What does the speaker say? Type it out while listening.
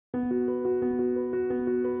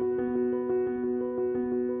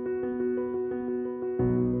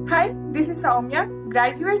This is Sowmya,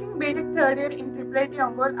 graduating B.Tech third year in IIIT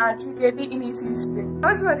Ongole RGUKT in ECE stream.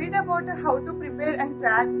 I was worried about how to prepare and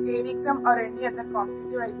crack GATE exam or any other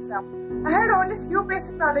competitive exam. I had only few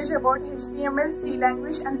basic knowledge about HTML, C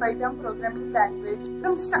language and Python programming language.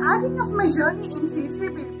 From starting of my journey in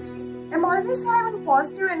CCBP, I'm always having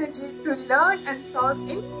positive energy to learn and solve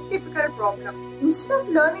any typical problem. Instead of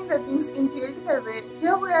learning the things in theoretical way,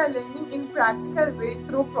 here we are learning in practical way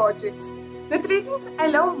through projects. The three things I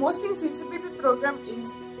love most in CCBP program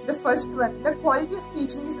is the first one, the quality of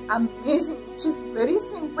teaching is amazing, which is very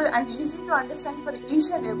simple and easy to understand for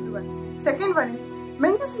each and everyone. Second one is,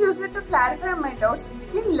 mentors use it to clarify my doubts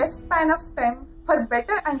within less span of time for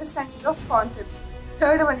better understanding of concepts.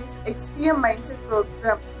 Third one is XPM Mindset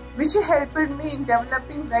program, which helped me in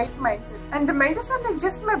developing right mindset. And the mentors are like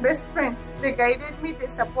just my best friends. They guided me, they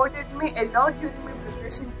supported me a lot during my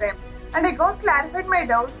preparation time. And I got clarified my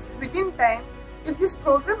doubts within time. If this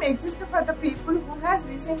program exists for the people who has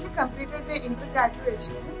recently completed their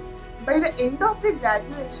undergraduation, by the end of the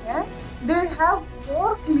graduation, they have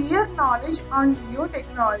more clear knowledge on new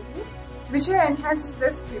technologies which enhances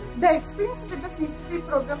their skills. The experience with the CCBP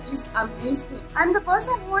program is amazing. I'm the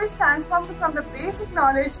person who is transformed from the basic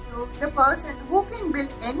knowledge to the person who can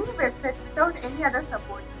build any website without any other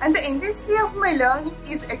support. And the intensity of my learning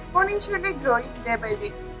is exponentially growing day by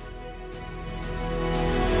day.